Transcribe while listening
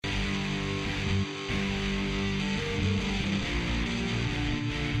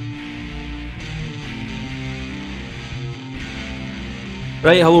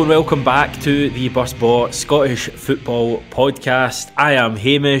Right, hello and welcome back to the Busbot Scottish Football Podcast. I am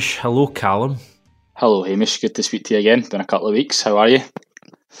Hamish. Hello, Callum. Hello, Hamish. Good to speak to you again. Been a couple of weeks. How are you?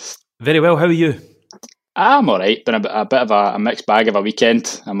 Very well. How are you? I'm alright. Been a bit of a mixed bag of a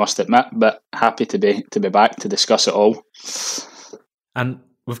weekend, I must admit, but happy to be back to discuss it all. And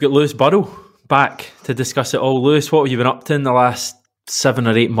we've got Lewis Burrow back to discuss it all. Lewis, what have you been up to in the last 7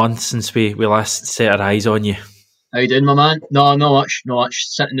 or 8 months since we last set our eyes on you? How you doing, my man? No, not much.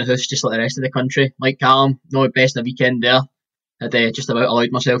 Sitting in the house just like the rest of the country. Like Callum, no best of the weekend there. Had just about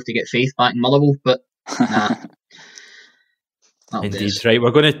allowed myself to get Faith back in Motherwell, but nah. Indeed, right.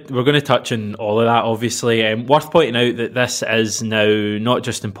 We're going to touch on all of that, obviously. Worth pointing out that this is now not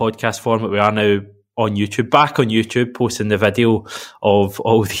just in podcast form, but we are now on YouTube, back on YouTube, posting the video of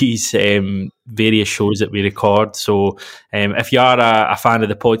all these various shows that we record. So if you are a fan of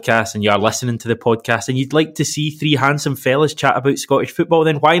the podcast and you are listening to the podcast and you'd like to see three handsome fellas chat about Scottish football,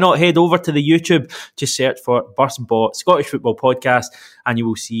 then why not head over to the YouTube? Just search for Busbot Scottish Football Podcast and you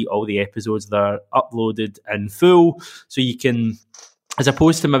will see all the episodes that are uploaded in full. So you can, as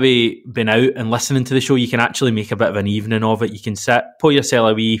opposed to maybe being out and listening to the show, you can actually make a bit of an evening of it. You can sit, pour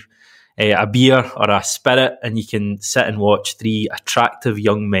yourself a beer or a spirit, and you can sit and watch three attractive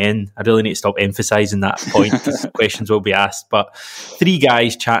young men. I really need to stop emphasising that point because questions will be asked, but three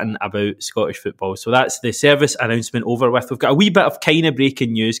guys chatting about Scottish football. So that's the service announcement over with. We've got a wee bit of kind of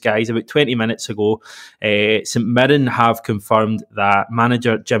breaking news, guys. About 20 minutes ago, St Mirren have confirmed that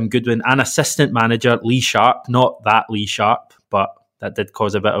manager Jim Goodwin and assistant manager Lee Sharp, not that Lee Sharp, but that did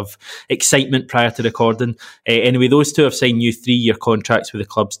cause a bit of excitement prior to recording. Anyway, those two have signed new 3-year contracts with the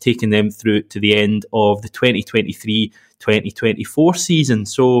clubs, taking them through to the end of the 2023-2024 season.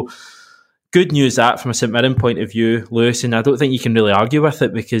 So, good news that from a St Mirren point of view, Lewis, and I don't think you can really argue with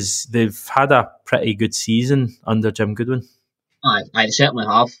it because they've had a pretty good season under Jim Goodwin. Aye, they certainly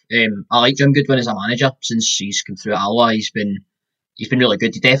have. I like Jim Goodwin as a manager since he's come through at Alloa. He's been really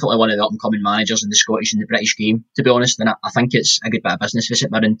good. He's definitely one of the up-and-coming managers in the Scottish and the British game, to be honest. And I think it's a good bit of business for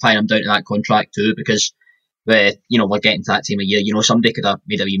St Mirren tying him down to that contract too, because we're getting to that time of year. Somebody could have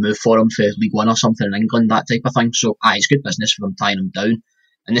made a wee move for him for League One or something in England, that type of thing. So, it's good business for them tying him down.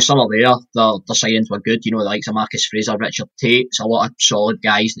 And the summer there, their signings were good. The likes of Marcus Fraser, Richard Tate, it's a lot of solid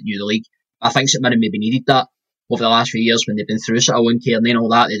guys that knew the league. I think St Mirren maybe needed that over the last few years when they've been through sort of Owen Kearney and all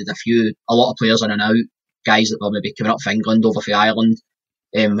that. They did a lot of players in and out, guys that were maybe coming up for England over for Ireland.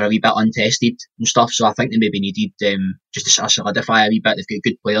 Were a wee bit untested and stuff, so I think they maybe needed just to sort of solidify a wee bit. They've got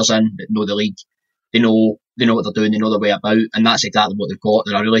good players in that know the league, they know what they're doing, they know their way about, and that's exactly what they've got.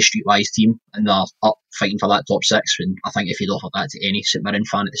 They're a really streetwise team, and they're up fighting for that top six. And I think if you'd offered that to any St Mirren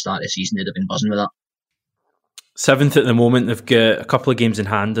fan at the start of the season, they'd have been buzzing with that. 7th at the moment, they've got a couple of games in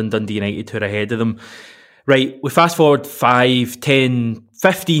hand, and Dundee United who are ahead of them. Right, we fast forward 5, 10,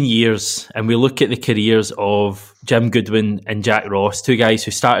 15 years and we look at the careers of Jim Goodwin and Jack Ross, two guys who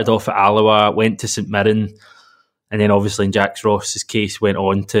started off at Alloa, went to St Mirren, and then obviously in Jack Ross's case went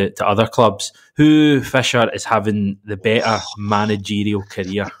on to other clubs. Who, Fisher, is having the better managerial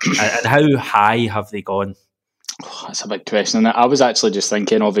career and how high have they gone? Oh, that's a big question. I was actually just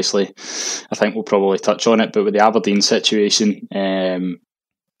thinking, obviously, I think we'll probably touch on it, but with the Aberdeen situation,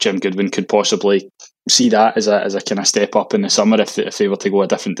 Jim Goodwin could possibly see that as a kind of step up in the summer if they were to go a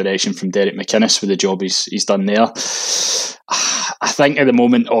different direction from Derek McInnes with the job he's done there. I think at the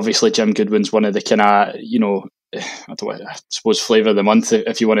moment, obviously, Jim Goodwin's one of the kind of, I suppose flavour of the month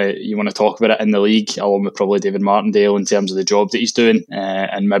if you want to talk about it in the league, along with probably David Martindale in terms of the job that he's doing,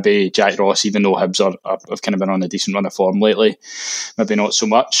 and maybe Jack Ross, even though Hibs have kind of been on a decent run of form lately, maybe not so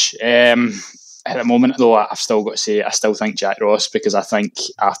much. At the moment, though, I've still got to say I still think Jack Ross, because I think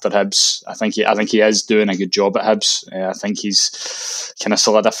after Hibs, I think he is doing a good job at Hibs. I think he's kind of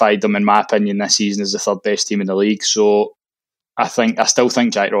solidified them, in my opinion, this season as the third best team in the league. So I still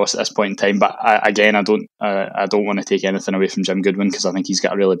think Jack Ross at this point in time. But I don't want to take anything away from Jim Goodwin, because I think he's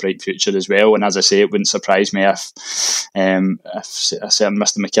got a really bright future as well. And as I say, it wouldn't surprise me if a certain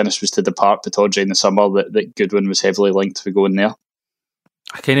Mr. McInnes was to depart Pittodrie in the summer, that Goodwin was heavily linked to going there.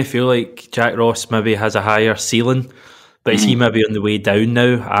 I kind of feel like Jack Ross maybe has a higher ceiling, but is he maybe on the way down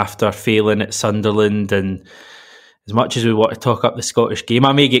now after failing at Sunderland? And as much as we want to talk up the Scottish game,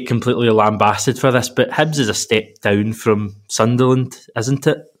 I may get completely lambasted for this, but Hibs is a step down from Sunderland, isn't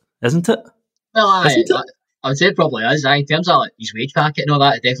it? Well, I would say it probably is. In terms of his wage packet and all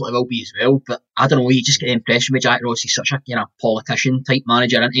that, it definitely will be as well. But I don't know, you just get the impression with Jack Ross, he's such a politician type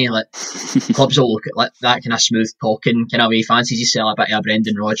manager, isn't he? Like, clubs will look at that kind of smooth talking kind of way. He fancies himself a bit of a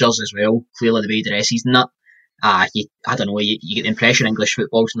Brendan Rodgers as well. Clearly the way he dresses and that. I don't know, you get the impression English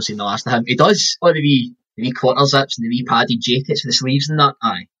football's not seen the last of him. He does maybe the wee quarter zips and the wee padded jackets with the sleeves and that.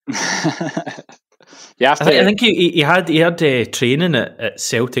 Aye. I think he had training at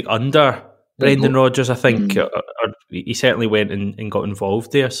Celtic under Brendan Rodgers, I think. Or he certainly went and got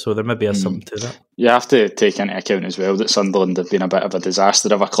involved there, so there maybe is something to that. You have to take into account as well that Sunderland have been a bit of a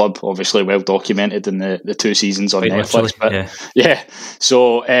disaster of a club, obviously well documented in the 2 seasons on Netflix.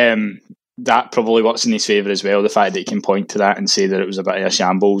 So that probably works in his favour as well, the fact that he can point to that and say that it was a bit of a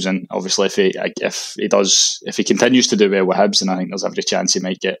shambles. And obviously if he continues to do well with Hibs, then I think there's every chance he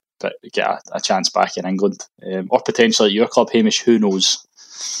might get a chance back in England, or potentially at your club, Hamish. Who knows?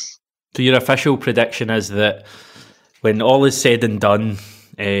 So your official prediction is that when all is said and done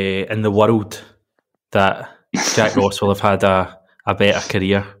in the world, that Jack Ross will have had a better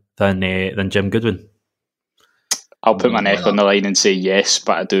career than Jim Goodwin? I'll put my neck on the line and say yes,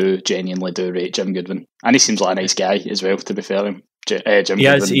 but I genuinely do rate Jim Goodwin. And he seems like a nice guy as well, to be fair to him. Jim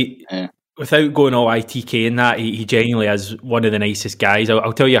Goodwin. Without going all ITK in that, he genuinely is one of the nicest guys.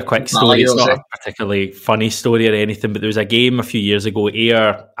 I'll tell you a quick story. It's not a particularly funny story or anything, but there was a game a few years ago,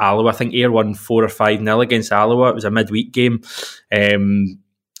 Ayr-Alloa. I think Ayr won 4 or 5-0 against Alloa. It was a midweek game.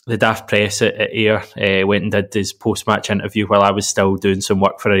 The daft press at Ayr went and did his post-match interview while I was still doing some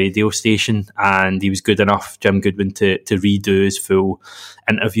work for a radio station, and he was good enough, Jim Goodwin, to redo his full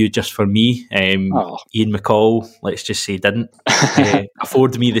interview just for me. Ian McCall, let's just say, didn't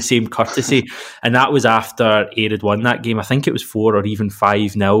afford me the same courtesy, and that was after Ayr had won that game. I think it was 4 or even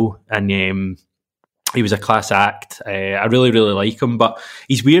 5-0, and he was a class act. I really, really like him, but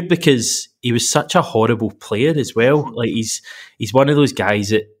he's weird because he was such a horrible player as well. Like he's one of those guys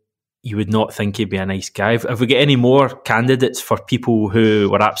that you would not think he'd be a nice guy. If we get any more candidates for people who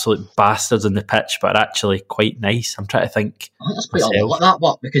were absolute bastards on the pitch but are actually quite nice, I'm trying to think. I think there's quite a lot like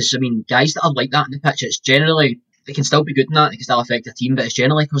that, because I mean, guys that are like that on the pitch, it's generally, they can still be good in that, they can still affect the team, but it's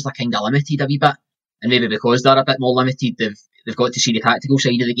generally because they're kind of limited a wee bit, and maybe because they're a bit more limited, they've got to see the tactical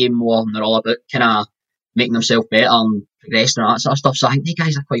side of the game more, and they're all about kind of making themselves better and progressing and that sort of stuff. So I think the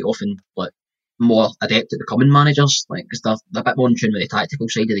guys are quite often more adept at becoming managers, because they're a bit more in tune with the tactical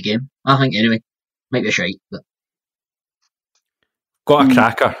side of the game. I think anyway, might be a shite, but got a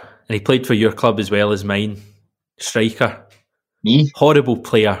cracker, and he played for your club as well as mine. Striker, me, horrible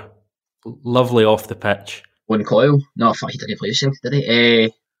player, lovely off the pitch. Owen Coyle, no, he didn't play himself, did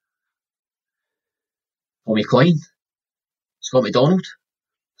he? Tommy Coyne, Scott McDonald.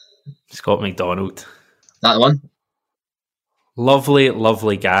 That the one?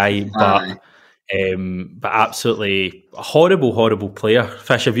 Lovely guy, but absolutely a horrible player.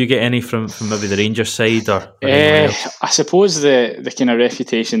 Fish, have you get any from maybe the Rangers side or I suppose the kind of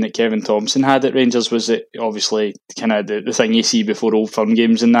reputation that Kevin Thompson had at Rangers was that obviously kind of the thing you see before Old Firm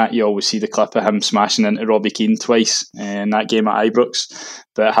games and that, you always see the clip of him smashing into Robbie Keane twice in that game at Ibrox.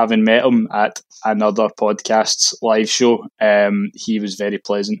 But having met him at another podcast's live show, he was very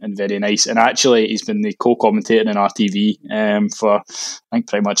pleasant and very nice. And actually, he's been the co-commentator in RTV for, I think,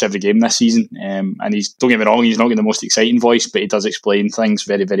 pretty much every game this season. And don't get me wrong, he's not got the most exciting voice, but he does explain things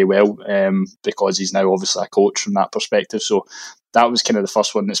very, very well, because he's now obviously a coach from that perspective. So that was kind of the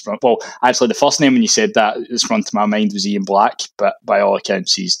first one that's sprung. Well, actually, the first name when you said that sprung to my mind was Ian Black, but by all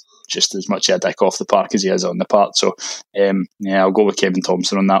accounts, he's just as much a dick off the park as he is on the park. So, I'll go with Kevin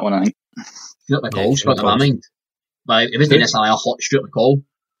Thompson on that one, I think. Stuart McCall sprung to my mind. Like, it wasn't necessarily a hot Stuart McCall.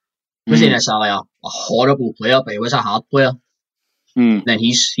 It wasn't necessarily a horrible player, but he was a hard player. Then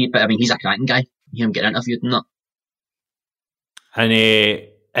he's a cracking guy. You hear him get interviewed and that. And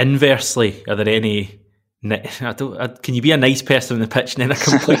inversely, are there any? Can you be a nice person on the pitch and then a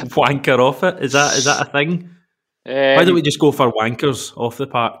complete wanker off it? Is that a thing? Why don't we just go for wankers off the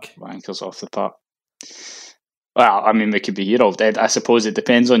park? Wankers off the park. Well, I mean, we could be here all day. I suppose it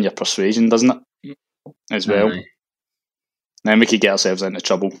depends on your persuasion, doesn't it? As well. Then we could get ourselves into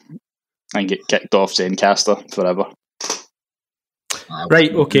trouble and get kicked off Zencaster forever.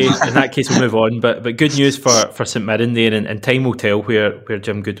 Right, okay, in that case we'll move on, but good news for St Mirren there, and time will tell where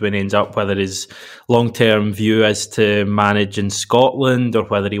Jim Goodwin ends up, whether his long-term view is to manage in Scotland or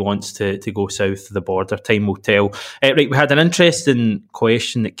whether he wants to go south of the border. Time will tell. Right, we had an interesting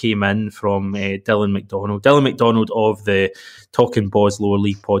question that came in from Dylan McDonald. Dylan McDonald of the Talking Boz Lower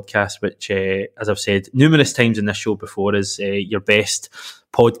League podcast, which, as I've said numerous times in this show before, is your best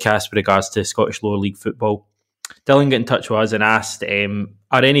podcast with regards to Scottish Lower League football. Dylan got in touch with us and asked,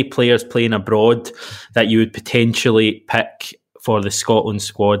 are any players playing abroad that you would potentially pick for the Scotland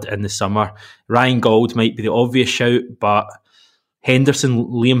squad in the summer? Ryan Gauld might be the obvious shout, but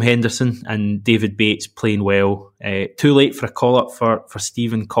Liam Henderson and David Bates playing well. Too late for a call-up for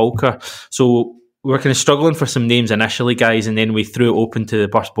Stephen Colker. So we were kind of struggling for some names initially, guys, and then we threw it open to the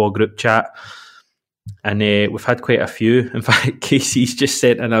Burst Ball group chat. And we've had quite a few. In fact, Casey's just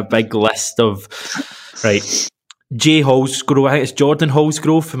sent in a big list of, right, Jay Hallsgrove, I think it's Jordan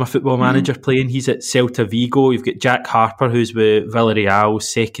Hallsgrove from a Football Manager playing. He's at Celta Vigo. You've got Jack Harper, who's with Villarreal,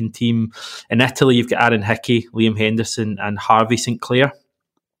 second team. In Italy, you've got Aaron Hickey, Liam Henderson, and Harvey Sinclair.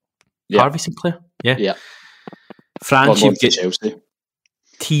 Yeah. Harvey Sinclair? Yeah. France, you've got Chelsea.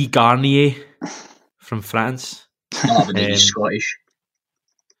 T. Garnier from France. He's Scottish.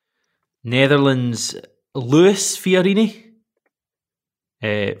 Netherlands, Lewis Fiorini.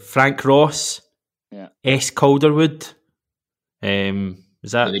 Frank Ross. S. Calderwood.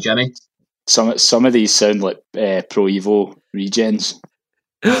 Is that Jimmy? Some of these sound like Pro Evo regens.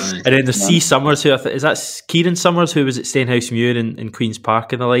 And then there's C. Summers, who is that Kieran Summers, who was at Stenhousemuir in Queen's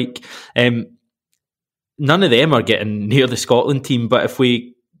Park and the like. None of them are getting near the Scotland team, but if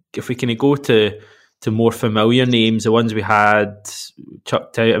we kind of go to more familiar names, the ones we had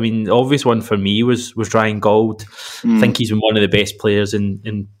chucked out, I mean, the obvious one for me was Ryan Gauld. I think he's been one of the best players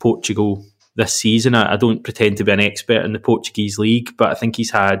in Portugal this season. I don't pretend to be an expert in the Portuguese league, but I think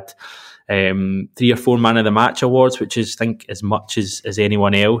he's had 3 or 4 man of the match awards, which is, I think, as much as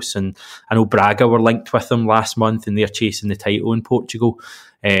anyone else. And I know Braga were linked with him last month, and they're chasing the title in Portugal.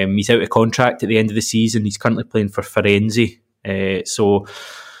 He's out of contract at the end of the season. He's currently playing for Firenze, so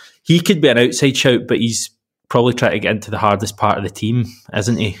he could be an outside shout, but he's probably trying to get into the hardest part of the team,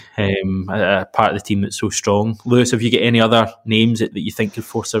 isn't he? A part of the team that's so strong. Lewis, have you got any other names that you think could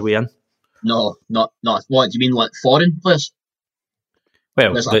force their way in? No, not. What do you mean, like foreign players?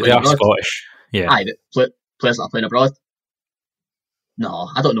 Well, they are Scottish. Yeah. Aye, but players that are playing abroad. No,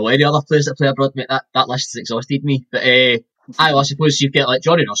 I don't know any other players that play abroad, mate. That list has exhausted me. But I suppose you've got like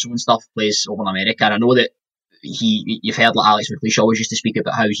Johnny Russell and stuff plays over in America. And I know that you've heard like Alex McLeish always used to speak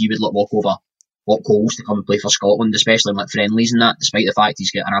about how he would walk coals to come and play for Scotland, especially in like friendlies and that, despite the fact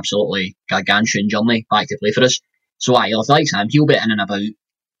he's got an absolutely gargantuan journey back to play for us. So if he likes him, he'll be in and about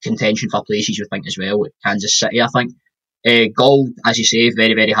contention for places, you think, as well, at Kansas City, I think. Gauld, as you say,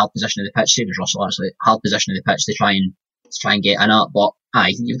 very, very hard position of the pitch. Same as Russell, actually. Hard position of the pitch to try and get in it. But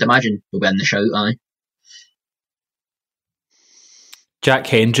you would imagine he'll be in the shout, Jack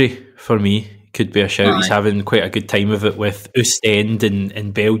Hendry, for me, could be a shout. He's having quite a good time of it with Ostend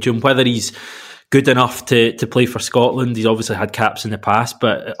in Belgium. Whether he's good enough to play for Scotland, he's obviously had caps in the past,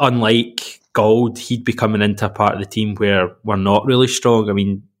 but unlike Gauld, he'd be coming into a part of the team where we're not really strong. I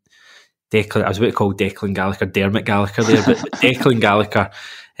mean, I was about to call Declan Gallagher Dermot Gallagher there, but Declan Gallagher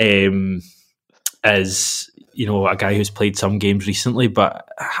is, a guy who's played some games recently, but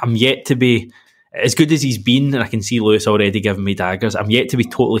I'm yet to be, as good as he's been, and I can see Lewis already giving me daggers, I'm yet to be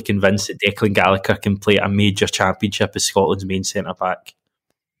totally convinced that Declan Gallagher can play a major championship as Scotland's main centre-back.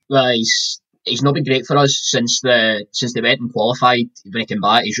 Well, he's not been great for us since they went and qualified. When he came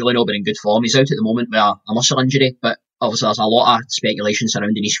back, he's really not been in good form. He's out at the moment with a muscle injury, but obviously there's a lot of speculation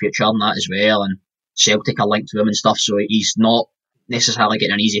surrounding his future and that as well, and Celtic are linked to him and stuff, so he's not necessarily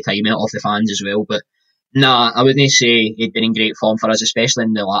getting an easy time out off the fans as well. But nah, I wouldn't say he'd been in great form for us, especially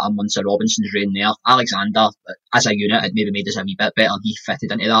in the latter months of Robinson's reign there. Alexander, as a unit, had maybe made us a wee bit better. He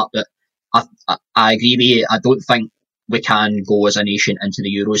fitted into that, but I agree with you. I don't think we can go as a nation into the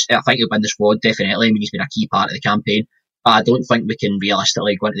Euros. I think he'll win the squad, definitely. I mean, he's been a key part of the campaign, but I don't think we can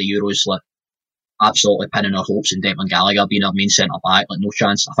realistically go into the Euros like absolutely pinning our hopes in Declan Gallagher being our main centre-back, like no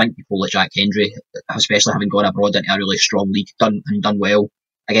chance. I think people like Jack Hendry, especially having gone abroad into a really strong league, done well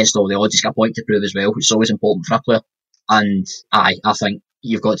against all the odds, he's got a point to prove as well, which is always important for a player. And I think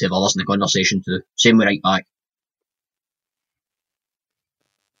you've got to have others in the conversation too. Same with right back.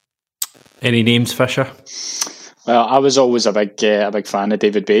 Any names, Fisher? Well, I was always a big fan of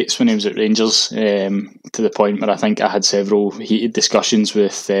David Bates when he was at Rangers, to the point where I think I had several heated discussions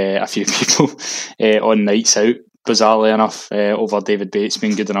with a few people on nights out, bizarrely enough, over David Bates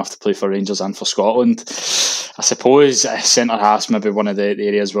being good enough to play for Rangers and for Scotland. I suppose centre-half's maybe one of the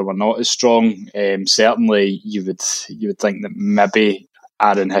areas where we're not as strong. Certainly you would think that maybe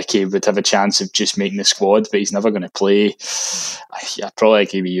Aaron Hickey would have a chance of just making the squad, but he's never going to play. I probably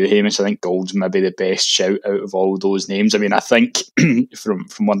agree with you, Hamish. I think Gould's maybe the best shout out of all those names. I mean, I think from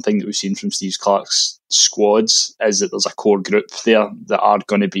one thing that we've seen from Steve Clarke's squads is that there's a core group there that are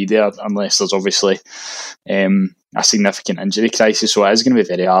going to be there unless there's obviously a significant injury crisis. So it is going to be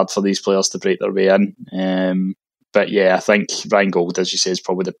very hard for these players to break their way in. But yeah, I think Ryan Gauld, as you say, is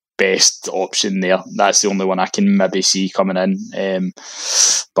probably the best option there. That's the only one I can maybe see coming in,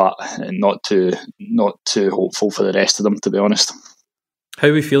 but not too hopeful for the rest of them, to be honest. How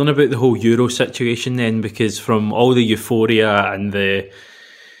are we feeling about the whole Euro situation then? Because from all the euphoria and the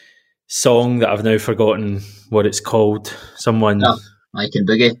song that I've now forgotten what it's called, Mike and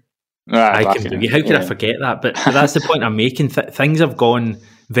Boogie. I can believe you. How could I forget that? But that's the point I'm making. Things have gone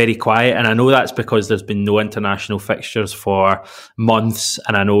very quiet, and I know that's because there's been no international fixtures for months,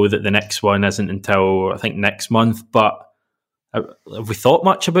 and I know that the next one isn't until I think next month. But have we thought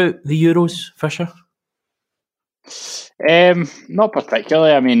much about the Euros, Fisher? Not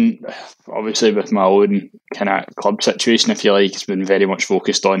particularly. I mean, obviously with my own kind of club situation, if you like, it's been very much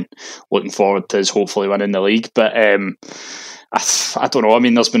focused on looking forward to us hopefully winning the league. But I don't know. I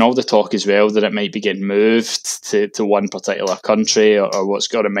mean, there's been all the talk as well that it might be getting moved to one particular country, or what's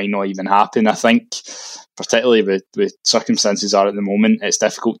got it might not even happen. I think, particularly with circumstances are at the moment, it's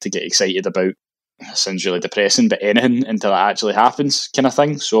difficult to get excited about. It sounds really depressing, but anything until it actually happens, kind of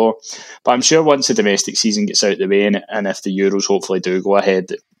thing. So, but I'm sure once the domestic season gets out of the way, and if the Euros hopefully do go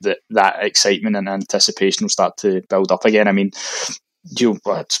ahead, that excitement and anticipation will start to build up again. I mean,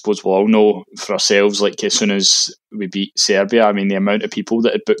 I suppose we'll all know for ourselves, like as soon as we beat Serbia, I mean, the amount of people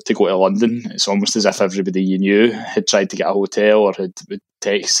that had booked to go to London, it's almost as if everybody you knew had tried to get a hotel or had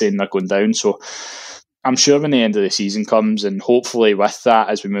text saying they're going down. So I'm sure when the end of the season comes, and hopefully with that,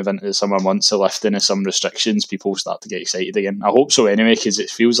 as we move into the summer months, the lifting of some restrictions, people will start to get excited again. I hope so anyway, because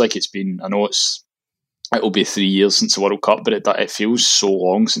it feels like it's been, I know it'll be 3 years since the World Cup, but it feels so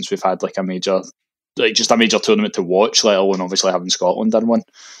long since we've had like a major tournament to watch, let alone obviously having Scotland done one.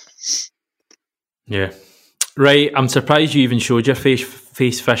 Yeah. Right, I'm surprised you even showed your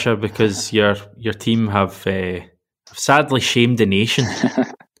face, Fisher, because your team have sadly shamed the nation.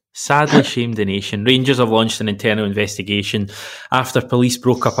 Sadly shamed the nation. Rangers have launched an internal investigation after police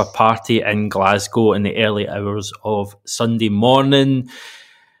broke up a party in Glasgow in the early hours of Sunday morning.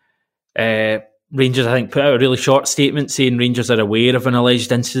 Rangers, I think, put out a really short statement saying Rangers are aware of an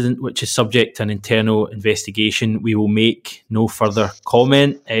alleged incident which is subject to an internal investigation. We will make no further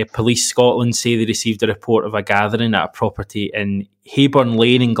comment. Police Scotland say they received a report of a gathering at a property in Hayburn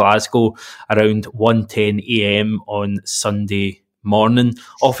Lane in Glasgow around 1:10 a.m. on Sunday morning.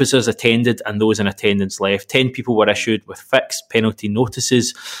 Officers attended and those in attendance left. 10 people were issued with fixed penalty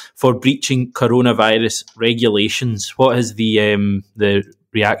notices for breaching coronavirus regulations. What has the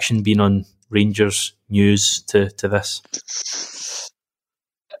reaction been on Rangers news to this?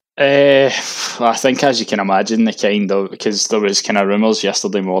 I think, as you can imagine, because there was kind of rumours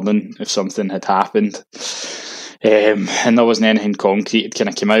yesterday morning if something had happened, and there wasn't anything concrete. It kind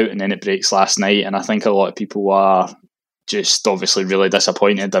of came out, and then it breaks last night, and I think a lot of people are just obviously really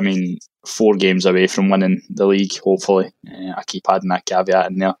disappointed. I mean, 4 games away from winning the league, hopefully. I keep adding that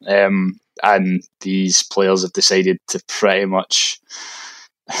caveat in there. And these players have decided to pretty much,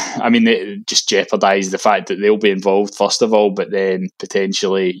 I mean, they just jeopardise the fact that they'll be involved, first of all, but then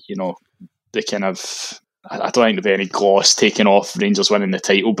potentially, the kind of, I don't think there'll be any gloss taken off Rangers winning the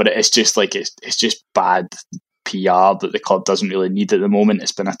title, but it's just like, it's just bad PR that the club doesn't really need at the moment.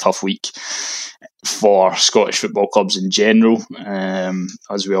 It's been a tough week for Scottish football clubs in general,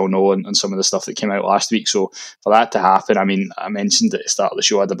 as we all know, and some of the stuff that came out last week. So for that to happen, I mean, I mentioned at the start of the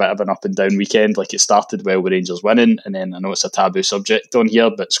show, I had a bit of an up and down weekend. Like, it started well with Rangers winning, and then I know it's a taboo subject on here,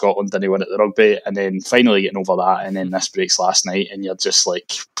 but Scotland didn't win at the rugby, and then finally getting over that, and then this breaks last night, and you're just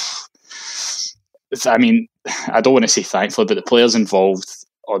like, I mean, I don't want to say thankfully, but the players involved,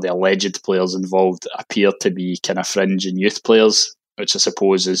 or the alleged players involved, appear to be kind of fringe and youth players, which I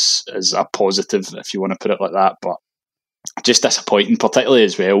suppose is a positive, if you want to put it like that. But just disappointing, particularly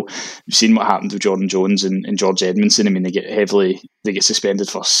as well. You've seen what happened with Jordan Jones and George Edmondson. I mean, they get suspended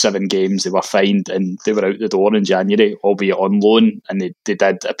for 7 games. They were fined and they were out the door in January, albeit on loan, and they did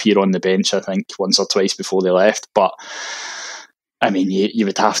appear on the bench, I think, once or twice before they left. But I mean, you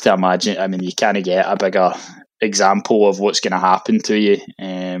would have to imagine, I mean, you can't get a bigger example of what's going to happen to you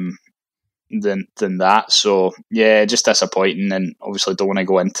than that. So yeah, just disappointing, and obviously don't want to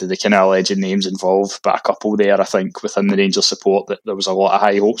go into the kind of alleged names involved, but a couple there, I think, within the Rangers support that there was a lot of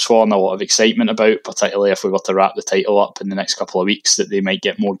high hopes for and a lot of excitement about, particularly if we were to wrap the title up in the next couple of weeks, that they might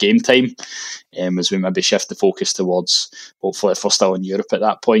get more game time, as we maybe shift the focus towards, hopefully, if we're still in Europe at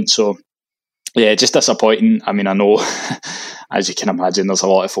that point. So yeah, just disappointing. I mean, I know, as you can imagine, there's a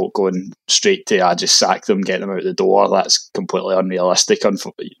lot of folk going straight to, just sack them, get them out the door. That's completely unrealistic.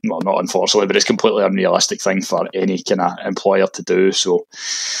 Well, not unfortunately, but it's a completely unrealistic thing for any kind of employer to do. So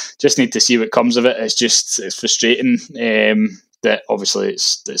just need to see what comes of it. It's frustrating that obviously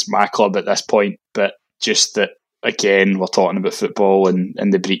it's my club at this point, but just that, again, we're talking about football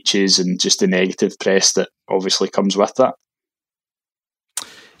and the breaches and just the negative press that obviously comes with that.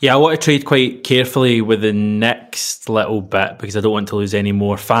 Yeah, I want to trade quite carefully with the next little bit because I don't want to lose any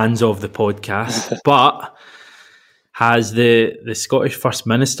more fans of the podcast. But Has the Scottish First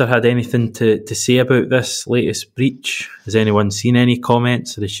Minister had anything to say about this latest breach? Has anyone seen any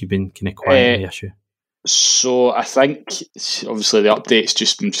comments, or has she been kind of quiet on the issue? So I think obviously the updates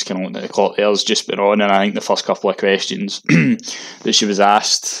I'm just kind of looking at the clock there, has just been on, and I think the first couple of questions that she was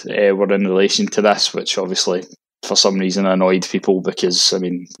asked were in relation to this, which obviously for some reason annoyed people, because I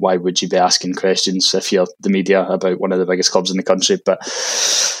mean, why would you be asking questions if you're the media about one of the biggest clubs in the country? But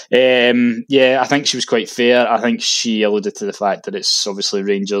I think she was quite fair. I think she alluded to the fact that it's obviously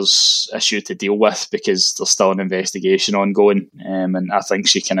Rangers' issue to deal with because there's still an investigation ongoing, and I think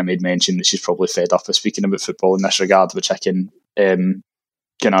she kind of made mention that she's probably fed up of speaking about football in this regard, which I can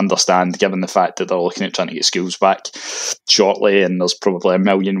understand, given the fact that they're looking at trying to get schools back shortly, and there's probably a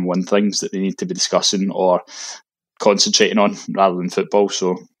million and one things that they need to be discussing or concentrating on rather than football.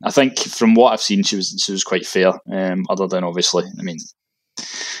 So I think from what I've seen, she was quite fair, other than obviously, I mean,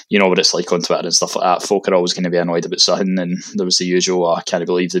 you know what it's like on Twitter and stuff like that. Folk are always going to be annoyed about something, and there was the usual, I can't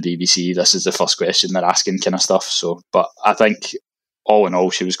believe the BBC, this is the first question they're asking kind of stuff. So, but I think all in all,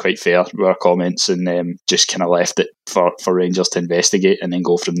 she was quite fair with her comments, and just kind of left it for Rangers to investigate and then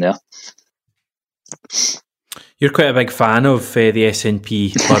go from there. You're quite a big fan of the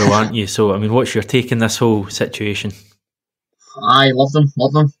SNP borough, aren't you? So, I mean, what's your take in this whole situation? I love them.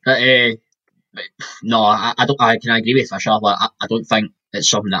 No, I don't. I can agree with Fisher. Like, I don't think it's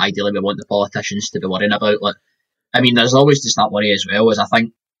something that ideally we want the politicians to be worrying about. Like, I mean, there's always just that worry as well. As I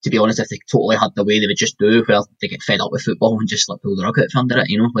think, to be honest, if they totally had the way they would just do, where they get fed up with football and just like pull the rug out from under it,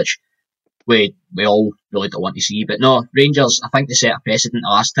 you know, which we all really don't want to see. But no, Rangers, I think they set a precedent the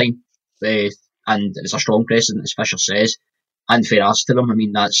last time, and it was a strong precedent, as Fisher says. And fair ask to them. I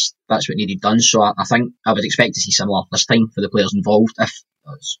mean, that's what needed done. So I think I would expect to see similar this time for the players involved, if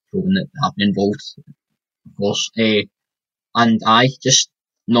it's proven that they have been involved, of course. And just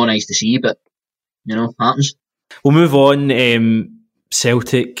not nice to see, but you know, happens. We'll move on.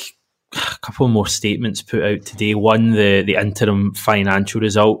 Celtic, a couple more statements put out today. One, the interim financial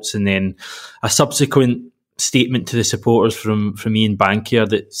results, and then a subsequent statement to the supporters from Ian Bankier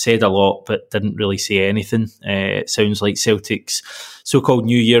that said a lot but didn't really say anything. It sounds like Celtic's so-called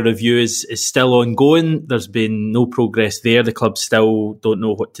New Year review is still ongoing. There's been no progress there. The club still don't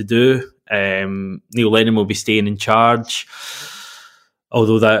know what to do. Neil Lennon will be staying in charge,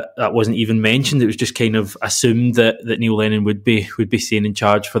 although that wasn't even mentioned. It was just kind of assumed that Neil Lennon would be staying in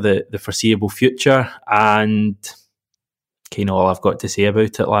charge for the foreseeable future. And kind of all I've got to say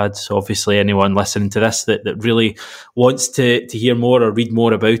about it, lads. Obviously, anyone listening to this that really wants to hear more or read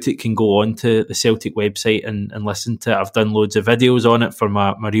more about it can go on to the Celtic website and listen to it. I've done loads of videos on it for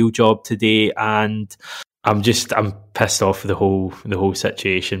my real job today, and I'm pissed off with the whole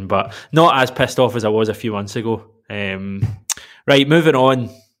situation, but not as pissed off as I was a few months ago. Right, moving on.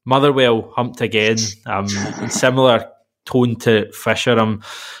 Motherwell humped again. In similar tone to Fisher, I'm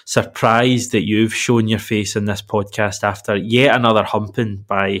surprised that you've shown your face in this podcast after yet another humping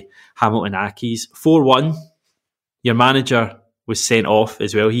by Hamilton Accies. 4-1. Your manager was sent off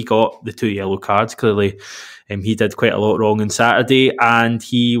as well. He got the 2 yellow cards. Clearly, he did quite a lot wrong on Saturday, and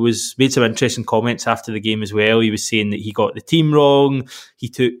he made some interesting comments after the game as well. He was saying that he got the team wrong. He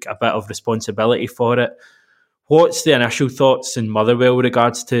took a bit of responsibility for it. What's the initial thoughts in Motherwell with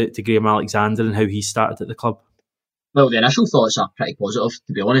regards to Graham Alexander and how he started at the club? Well, the initial thoughts are pretty positive,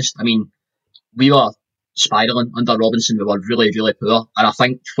 to be honest. I mean, we were spiralling under Robinson. We were really, really poor. And I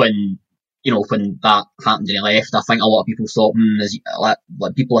think when that happened and he left, I think a lot of people thought,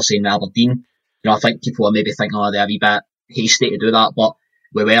 like people are saying Aberdeen, I think people are maybe thinking, they're a wee bit hasty to do that. But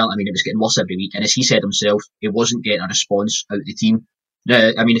we weren't. I mean, it was getting worse every week. And as he said himself, he wasn't getting a response out of the team.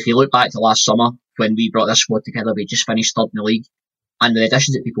 Now, I mean, if you look back to last summer, when we brought this squad together, we just finished third in the league. And the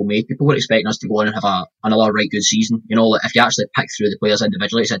additions that people made, people were expecting us to go on and have another right good season. Like if you actually pick through the players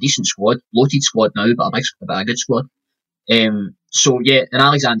individually, it's a decent squad, loaded squad now, but a good squad. So yeah, and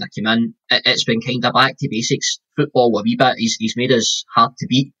Alexander came in. It's been kind of back to basics football a wee bit. He's made us hard to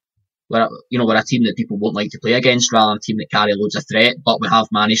beat. We're a team that people won't like to play against, rather than a team that carry loads of threat. But we have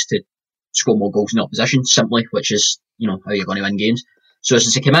managed to score more goals in the opposition simply, which is how you're going to win games. So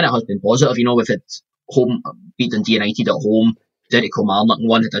since he came in, it has been positive. We've had home beat Dundee United at home. Derek Kilmarnock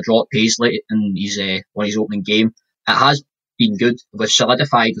won, had a drop Paisley in his opening game. It has been good. We've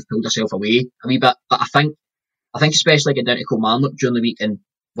solidified, we've pulled ourselves away a wee bit. But I think especially getting down to Kilmarnock during the week, and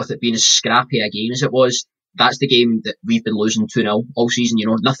with it being as scrappy a game as it was, that's the game that we've been losing 2-0 all season.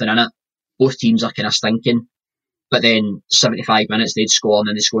 Nothing in it. Both teams are kind of stinking. But then 75 minutes they'd score, and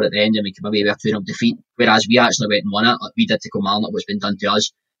then they score at the end and we come away with a 2-0 defeat. Whereas we actually went and won it, like we did to Kilmarnock, what's been done to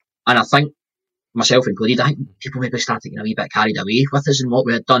us. And I think, myself included, I think people maybe started getting a wee bit carried away with us and what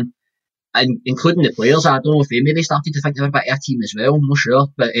we had done. and including the players, I don't know if they maybe started to think they were a bit of a team as well. I'm not sure,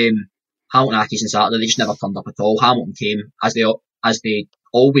 but Hamilton, Accies, and Saturday, they just never turned up at all. Hamilton came as they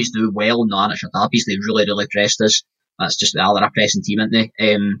always do well in the Lanarkshire derbies. They really pressed us. That's just they're a pressing team, aren't they?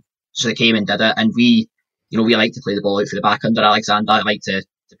 So they came and did it, and we like to play the ball out for the back under Alexander. I like to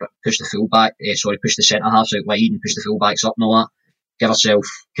push the fullback, push the centre halves out wide and push the fullbacks up and all that. Give ourselves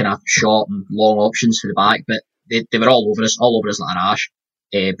kind of short and long options for the back, but they were all over us like a rash.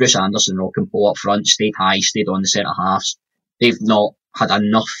 Bruce Anderson, Rockin' Poe up front, stayed high, stayed on the centre halves. They've not had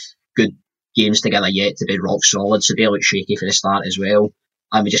enough good games together yet to be rock solid, so they look shaky for the start as well.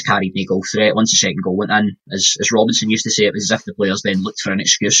 And we just carried no goal threat. Once the second goal went in, as Robinson used to say, it was as if the players then looked for an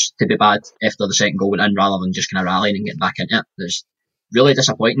excuse to be bad after the second goal went in, rather than just kind of rallying and getting back into it. It's really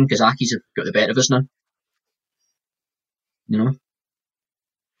disappointing because Accies have got the better of us now.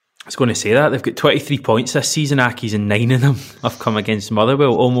 I was going to say that they've got 23 points this season, Accies, and 9 of them have come against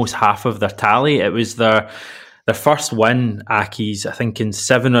Motherwell, almost half of their tally. It was their first win, Accies, I think, in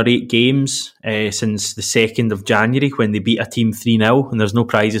 7 or 8 games since the 2nd of January when they beat a team 3-0, and there's no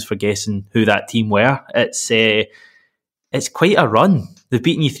prizes for guessing who that team were. It's quite a run. They've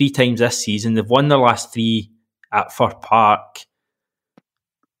beaten you 3 times this season. They've won their last 3 at Fir Park.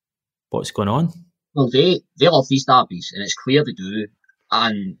 What's going on? Well, they love these derbies, and it's clear they do.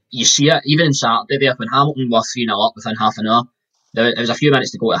 And you see it, even in Saturday there, when Hamilton were 3-0 up within half an hour, there was a few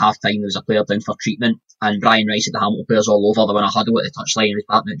minutes to go at half time. There was a player down for treatment, and Brian Rice had the Hamilton players all over. They were in a huddle at the touchline and was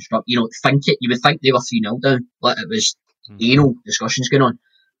batting out the struck. You would think they were 3-0 down. Like it was, discussions going on.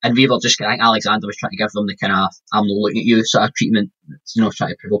 And we were just, I think Alexander was trying to give them the kind of, I'm not looking at you sort of treatment,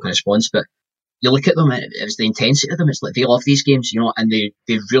 trying to provoke a response. But you look at them, it was the intensity of them. It's like they love these games, and they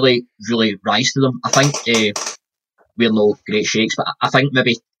really rise to them. I think we're no great shakes, but I think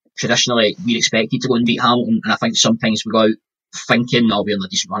maybe traditionally we're expected to go and beat Hamilton, and I think sometimes we go out thinking, we're in a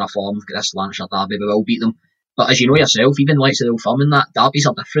decent run of form, we've got this Lanarkshire derby, we will beat them. But as you know yourself, even the likes of the Old Firm and that, derbies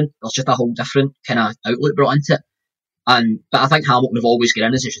are different. There's just a whole different kind of outlook brought into it. But I think Hamilton have always got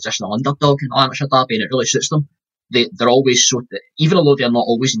in as a traditional underdog in the Lanarkshire derby, and it really suits them. They're always so, even although they're not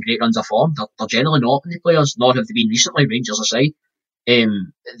always in great runs of form, they're generally not in the players, nor have they been recently, Rangers aside.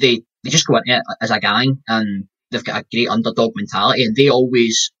 They just go into it as a gang, and they've got a great underdog mentality, and they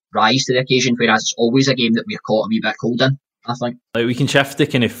always rise to the occasion, whereas it's always a game that we're caught a wee bit cold in, I think. Like we can shift the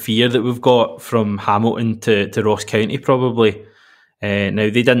kind of fear that we've got from Hamilton to Ross County, probably. Now,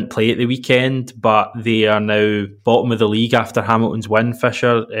 they didn't play at the weekend, but they are now bottom of the league after Hamilton's win,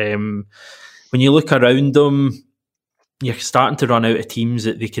 Fisher. When you look around them, you're starting to run out of teams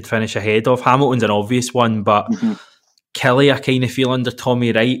that they could finish ahead of. Hamilton's an obvious one, but Kelly, I kind of feel under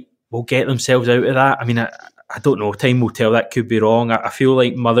Tommy Wright, will get themselves out of that. I mean, I don't know, time will tell, that could be wrong. I feel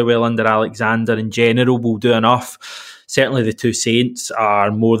like Motherwell under Alexander in general will do enough. Certainly the 2 Saints are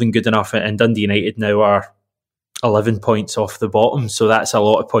more than good enough, and Dundee United now are 11 points off the bottom, so that's a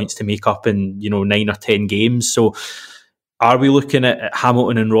lot of points to make up in 9 or 10 games. So are we looking at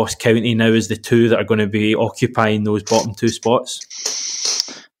Hamilton and Ross County now as the 2 that are going to be occupying those bottom 2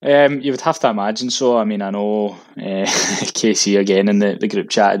 spots? You would have to imagine so. I mean, I know Casey again in the group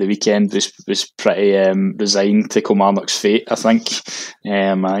chat at the weekend was pretty resigned to Kilmarnock's fate. I think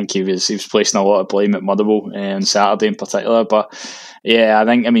he was placing a lot of blame at Motherwell on Saturday in particular. But yeah,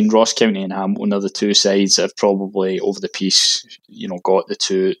 I mean Ross County and Hamilton are the 2 sides that have probably over the piece, got the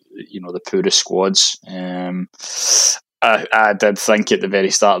 2, the poorest squads. I did think at the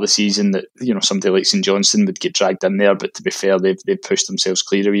very start of the season that somebody like St Johnstone would get dragged in there, but to be fair, they've pushed themselves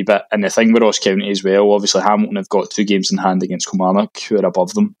clear a wee bit. And the thing with Ross County as well, obviously Hamilton have got 2 games in hand against Kilmarnock, who are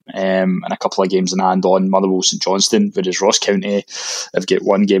above them, and a couple of games in hand on Motherwell, St Johnstone, whereas Ross County have got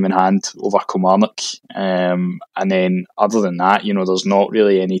 1 game in hand over Kilmarnock. And then other than that, there's not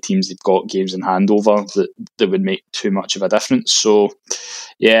really any teams they've got games in hand over that would make too much of a difference. So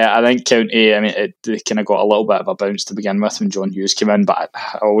yeah, I think County, they kind of got a little bit of a bounce to begin with when John Hughes came in, but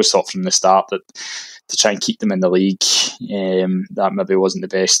I always thought from the start that to try and keep them in the league, that maybe wasn't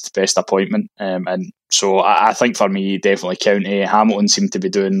the best appointment. And so I think for me, definitely County. Hamilton seem to be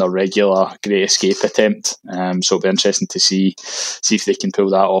doing their regular Great Escape attempt, so it'll be interesting to see if they can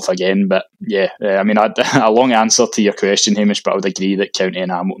pull that off again. But yeah, a long answer to your question, Hamish, but I would agree that County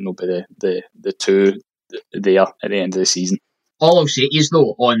and Hamilton will be the 2 there at the end of the season. All I'll say is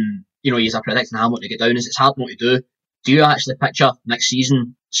though, on he's a predicting Hamilton to get down, is it's hard not to do. Do you actually picture next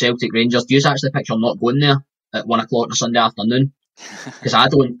season Celtic Rangers? Do you actually picture not going there at 1 o'clock on a Sunday afternoon? Because I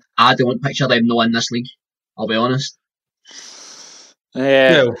don't picture them not in this league. I'll be honest.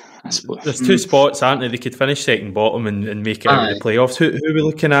 Yeah, there's 2 spots, aren't there? They could finish second bottom and make it out of the playoffs. Who are we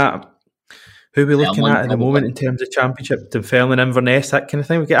looking at? Who are we looking Dunfermline, at the probably. moment in terms of championship? Dunfermline, Inverness, that kind of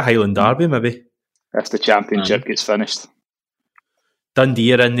thing. We get a Highland Derby, maybe. If the championship gets finished.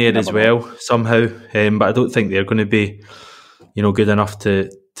 Dundee are in there as well, somehow. But I don't think they're going to be, good enough to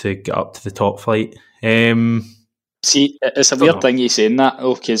get up to the top flight. See, it's a weird thing you saying that,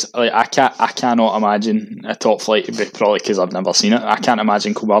 though, because I cannot imagine a top flight, probably because I've never seen it. I can't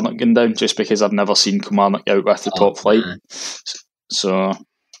imagine Kilmarnock going down just because I've never seen Kilmarnock out with the top flight. So,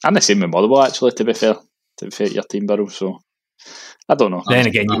 and the same with Motherwell, actually, to be fair, your team, Burrow. So, I don't know. Then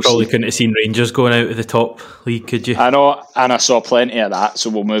again, you probably couldn't have seen Rangers going out of the top league, could you? I know, and I saw plenty of that, so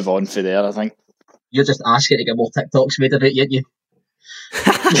we'll move on for there, I think. You're just asking to get more TikToks made about you, aren't you?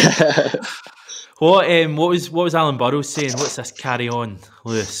 What was Alan Burrows saying? What's this carry on,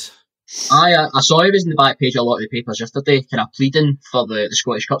 Lewis? I saw he was in the back page of a lot of the papers yesterday, kind of pleading for the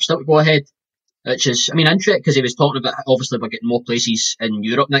Scottish Cup still to go ahead, which is, interesting because he was talking about obviously we're getting more places in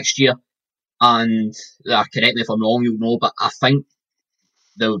Europe next year, and correct me if I'm wrong, you'll know, but I think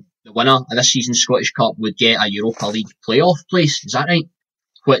the winner of this season's Scottish Cup would get a Europa League playoff place. Is that right?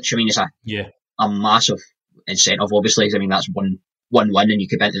 Which is a massive incentive, obviously. That's one win and you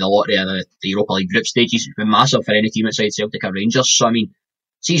could enter the lottery of the Europa League group stages. It's been massive for any team outside Celtic or Rangers. So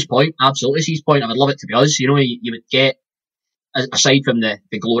see his point, absolutely see his point. I would love it to be us. You would get, aside from the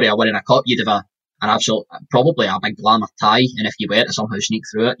glory of winning a cup, you'd have an absolute, probably a big glamour tie, and if you were to somehow sneak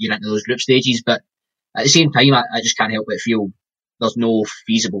through it, you're into those group stages. But at the same time, I just can't help but feel there's no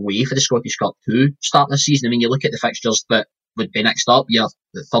feasible way for the Scottish Cup to start this season. You look at the fixtures that would be next up, you're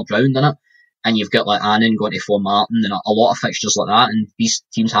the third round in it, and you've got like Annan going to Fort Martin and a lot of fixtures like that, and these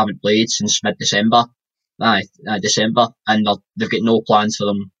teams haven't played since mid-December, December, and they've got no plans for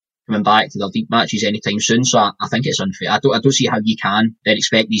them coming back to their deep matches anytime soon. So I think it's unfair. I don't see how you can then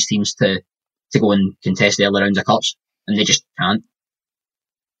expect these teams to go and contest the early rounds of cups, and they just can't.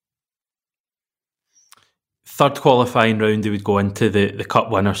 Third qualifying round, they would go into the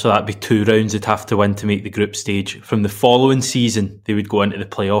cup winner, so that'd be 2 rounds they'd have to win to make the group stage. From the following season, they would go into the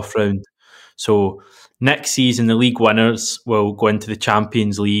playoff round. So next season, the league winners will go into the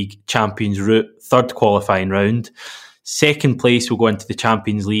Champions League Champions route, third qualifying round. Second place will go into the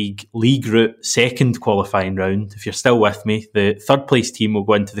Champions League route, second qualifying round. If you're still with me, the third place team will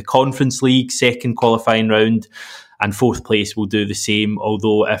go into the Conference League, second qualifying round. And fourth place will do the same,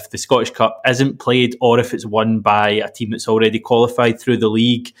 although if the Scottish Cup isn't played or if it's won by a team that's already qualified through the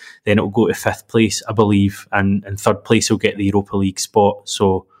league, then it'll go to fifth place, I believe, and third place will get the Europa League spot.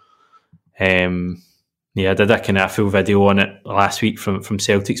 So, I did a kind of full video on it last week from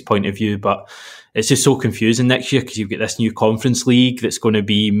Celtic's point of view, but it's just so confusing next year because you've got this new Conference League that's going to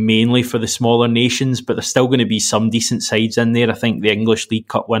be mainly for the smaller nations, but there's still going to be some decent sides in there. I think the English League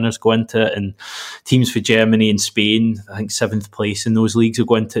Cup winners go into it, and teams for Germany and Spain, I think 7th place in those leagues will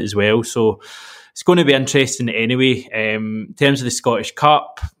go into it as well. So it's going to be interesting anyway. In terms of the Scottish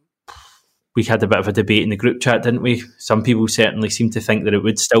Cup, we had a bit of a debate in the group chat, didn't we? Some people certainly seem to think that it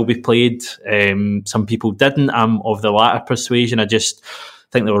would still be played. Some people didn't. I'm of the latter persuasion. I just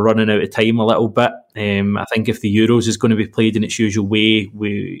think they were running out of time a little bit. I think if the Euros is going to be played in its usual way,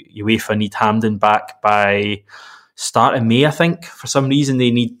 UEFA need Hampden back by start of May, I think. For some reason,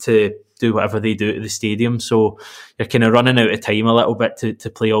 they need to do whatever they do at the stadium. So you're kind of running out of time a little bit to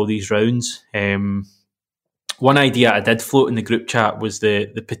play all these rounds. One idea I did float in the group chat was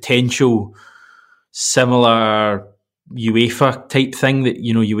the potential similar UEFA type thing that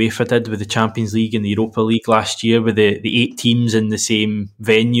UEFA did with the Champions League and the Europa League last year, with the 8 teams in the same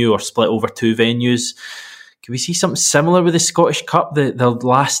venue or split over 2 venues. Can we see something similar with the Scottish Cup? The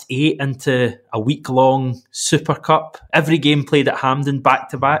last 8 into a week-long Super Cup, every game played at Hampden back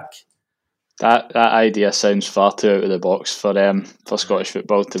to back. That idea sounds far too out of the box for Scottish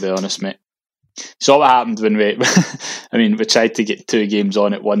football, to be honest, mate. So what happened when we tried to get 2 games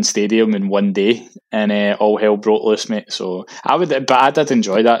on at one stadium in one day, and all hell broke loose, mate. So I did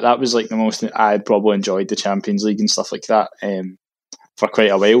enjoy that. That was like the most I'd probably enjoyed the Champions League and stuff like that for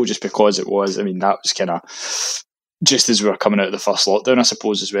quite a while, just because it was. That was kind of just as we were coming out of the first lockdown, I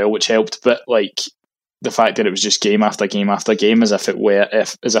suppose, as well, which helped. But like the fact that it was just game after game after game, as if it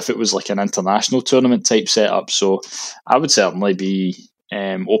was like an international tournament type setup. So I would certainly be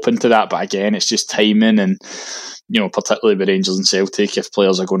open to that, but again, it's just timing, and particularly with Rangers and Celtic, if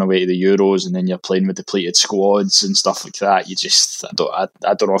players are going away to the Euros and then you're playing with depleted squads and stuff like that,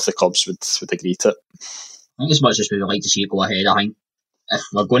 I don't know if the clubs would agree to it. I think as much as we would like to see it go ahead, I think if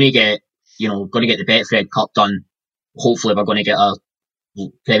we're going to get the Betfred Cup done, hopefully we're going to get a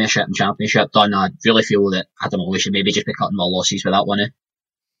Premiership and Championship done. I really feel that we should maybe just be cutting more losses with that one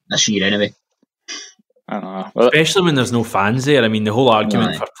this year anyway. I don't know. Well, especially when there's no fans there. I mean, the whole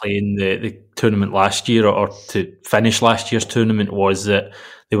argument for playing the tournament last year or to finish last year's tournament was that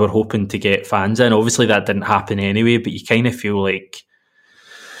they were hoping to get fans in. Obviously, that didn't happen anyway, but you kind of feel like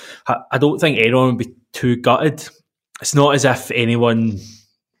I don't think anyone would be too gutted. It's not as if anyone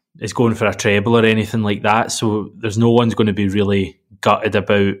is going for a treble or anything like that, so there's no one's going to be really gutted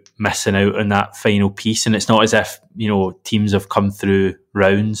about missing out on that final piece, and it's not as if, you know, teams have come through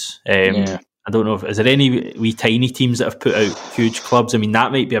rounds. I don't know, is there any wee tiny teams that have put out huge clubs? I mean,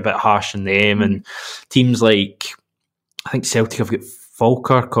 that might be a bit harsh on them, and teams like, I think Celtic have got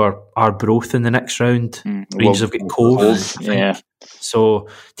Falkirk or Arbroath in the next round. Rangers have got Cove. Yeah. So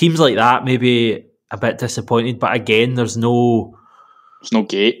teams like that maybe a bit disappointed, but again, there's no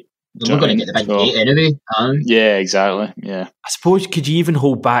gate. They're not going to get the big gate anyway. Yeah, exactly. Yeah. I suppose, could you even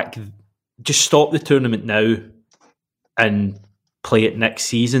hold back, just stop the tournament now and play it next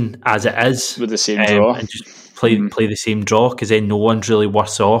season as it is with the same draw, and just play the same draw, because then no one's really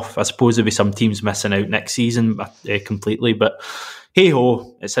worse off. I suppose there'll be some teams missing out next season completely, but hey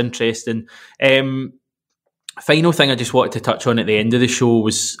ho, it's interesting. Final thing I just wanted to touch on at the end of the show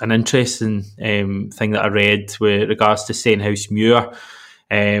was an interesting thing that I read with regards to Stenhousemuir.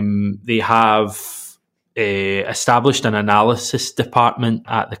 They have established an analysis department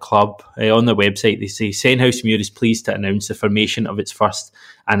at the club. On their website, they say Stenhousemuir is pleased to announce the formation of its first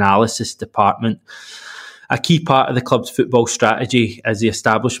analysis department. A key part of the club's football strategy is the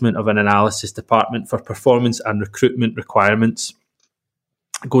establishment of an analysis department for performance and recruitment requirements.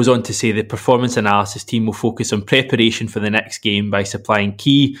 It goes on to say the performance analysis team will focus on preparation for the next game by supplying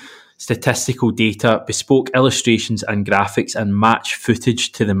key statistical data, bespoke illustrations and graphics, and match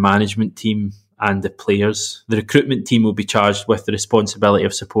footage to the management team and the players. The recruitment team will be charged with the responsibility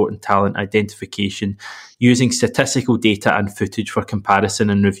of supporting talent identification, using statistical data and footage for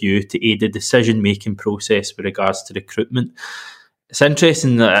comparison and review to aid the decision-making process with regards to recruitment. It's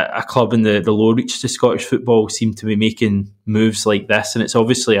interesting that a club in the low reach to Scottish football seem to be making moves like this, and it's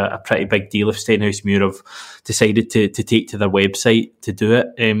obviously a pretty big deal if Stenhousemuir have decided to take to their website to do it.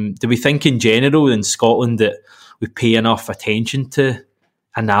 Do we think in general in Scotland that we pay enough attention to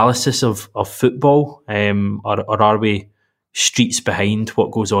analysis of football, or are we streets behind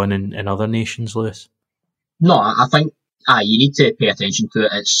what goes on in other nations, Lewis? No, I think you need to pay attention to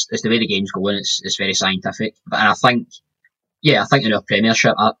it. It's the way the game's going. It's very scientific, and I think in our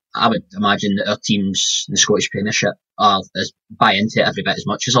Premiership, I would imagine that our teams in the Scottish Premiership buy into it every bit as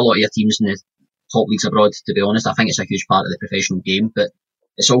much as a lot of your teams in the top leagues abroad. To be honest, I think it's a huge part of the professional game, but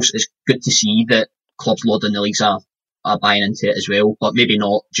it's good to see that clubs lower in the leagues are buying into it as well, but maybe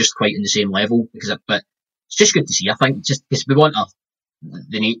not just quite in the same level. But it's just good to see. I think just because we want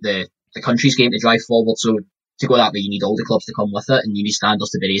the country's game to drive forward, so to go that way, you need all the clubs to come with it, and you need standards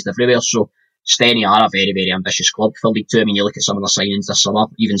to be raised everywhere. So Steny are a very, very ambitious club for League 2. I mean, you look at some of the signings this summer,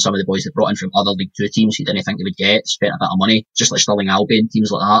 even some of the boys they brought in from other League 2 teams you didn't think they would get, spent a bit of money, just like Stirling Albion,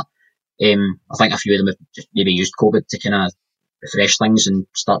 teams like that. I think a few of them have just maybe used COVID to kind of refresh things and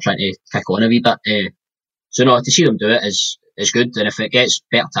start trying to kick on a wee bit. So no, to see them do it is good, and if it gets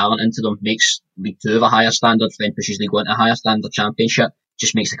better talent into them, makes League 2 of a higher standard, then pushes League 1 to a higher standard championship,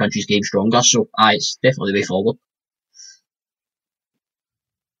 just makes the country's game stronger. So it's definitely the way forward.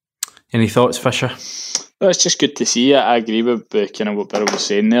 Any thoughts, Fisher? Well, it's just good to see. I agree with kind of what Birrell was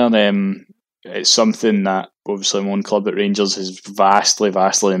saying there. It's something that obviously my own club at Rangers has vastly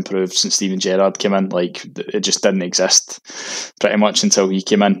improved since Steven Gerrard came in. Like, it just didn't exist pretty much until he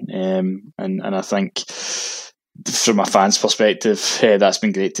came in, and I think from a fan's perspective, that's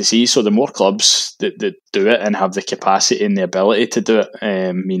been great to see. So the more clubs that do it and have the capacity and the ability to do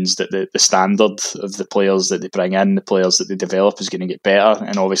it means that the standard of the players that they bring in, the players that they develop, is going to get better.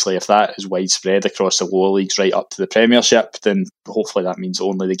 And obviously if that is widespread across the lower leagues right up to the Premiership, then hopefully that means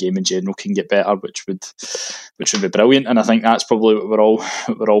only the game in general can get better, which would be brilliant. And I think that's probably what we're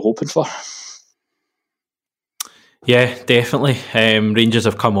all hoping for. Yeah, definitely. Rangers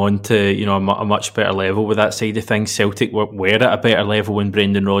have come on to a much better level with that side of things. Celtic were at a better level when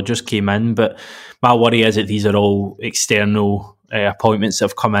Brendan Rodgers came in, but my worry is that these are all external appointments that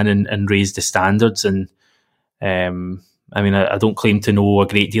have come in and raised the standards. And I mean, I don't claim to know a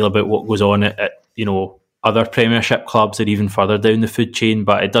great deal about what goes on at other Premiership clubs or even further down the food chain,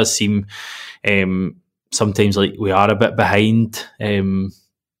 but it does seem sometimes like we are a bit behind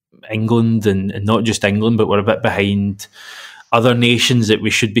England, and not just England, but we're a bit behind other nations that we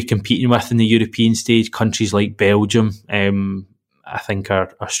should be competing with in the European stage. Countries like Belgium, I think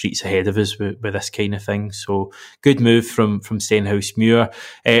are streets ahead of us with this kind of thing. So good move from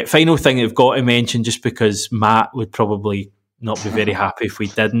Stenhousemuir. Final thing I've got to mention, just because Matt would probably not be very happy if we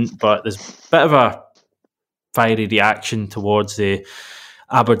didn't, but there's a bit of a fiery reaction towards the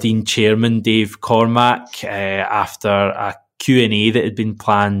Aberdeen chairman, Dave Cormack, after a Q&A that had been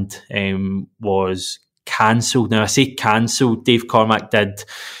planned was cancelled. Now, I say cancelled. Dave Cormack did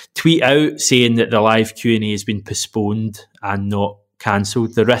tweet out saying that the live Q&A has been postponed and not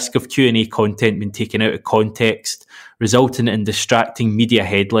cancelled. The risk of Q&A content being taken out of context, resulting in distracting media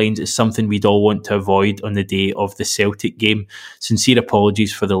headlines, is something we'd all want to avoid on the day of the Celtic game. Sincere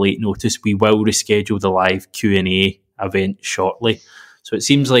apologies for the late notice. We will reschedule the live Q&A event shortly. So it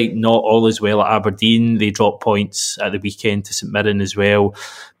seems like not all is well at Aberdeen. They dropped points at the weekend to St Mirren as well.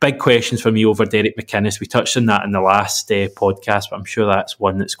 Big questions for me over Derek McInnes. We touched on that in the last podcast, but I'm sure that's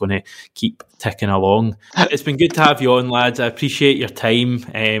one that's going to keep ticking along. It's been good to have you on, lads. I appreciate your time.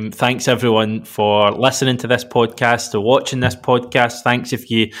 Thanks everyone for listening to this podcast or watching this podcast. Thanks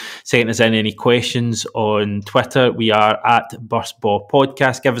if you sent us in any questions on Twitter. We are at Burstball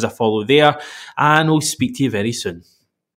Podcast. Give us a follow there and we'll speak to you very soon.